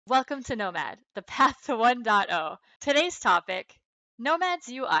Welcome to Nomad, the path to 1.0. Today's topic, Nomads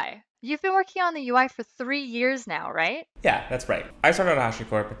UI. You've been working on the UI for 3 years now, right? Yeah, that's right. I started at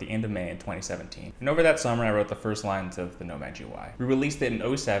HashiCorp at the end of May in 2017. And over that summer, I wrote the first lines of the Nomad UI. We released it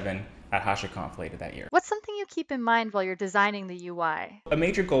in '07 at HashiConf later that year. What's something you keep in mind while you're designing the UI? A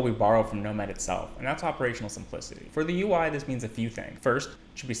major goal we borrow from Nomad itself, and that's operational simplicity. For the UI, this means a few things. First, it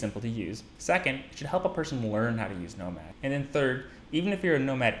should be simple to use. Second, it should help a person learn how to use Nomad. And then third, even if you're a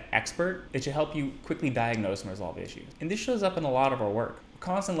Nomad expert, it should help you quickly diagnose and resolve issues. And this shows up in a lot of our work. We're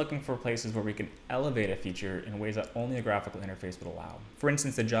constantly looking for places where we can elevate a feature in ways that only a graphical interface would allow. For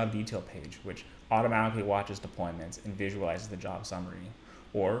instance, the job detail page, which automatically watches deployments and visualizes the job summary.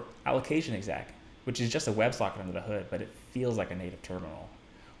 Or allocation exec, which is just a WebSocket under the hood, but it feels like a native terminal.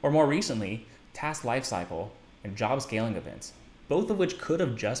 Or more recently, task lifecycle and job scaling events, both of which could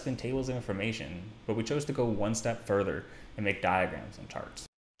have just been tables of information, but we chose to go one step further and make diagrams and charts.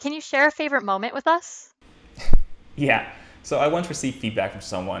 Can you share a favorite moment with us? Yeah, so I once received feedback from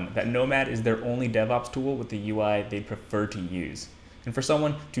someone that Nomad is their only DevOps tool with the UI they'd prefer to use. And for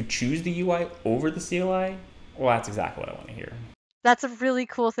someone to choose the UI over the CLI, well, that's exactly what I want to hear. That's a really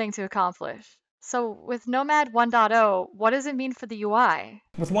cool thing to accomplish. So, with Nomad 1.0, what does it mean for the UI?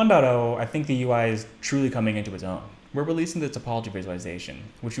 With 1.0, I think the UI is truly coming into its own. We're releasing the topology visualization,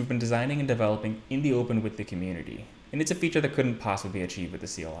 which we've been designing and developing in the open with the community. And it's a feature that couldn't possibly be achieved with the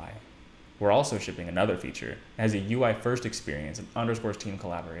CLI. We're also shipping another feature that has a UI first experience and underscores team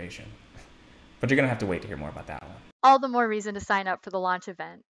collaboration. But you're going to have to wait to hear more about that one. All the more reason to sign up for the launch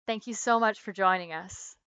event. Thank you so much for joining us.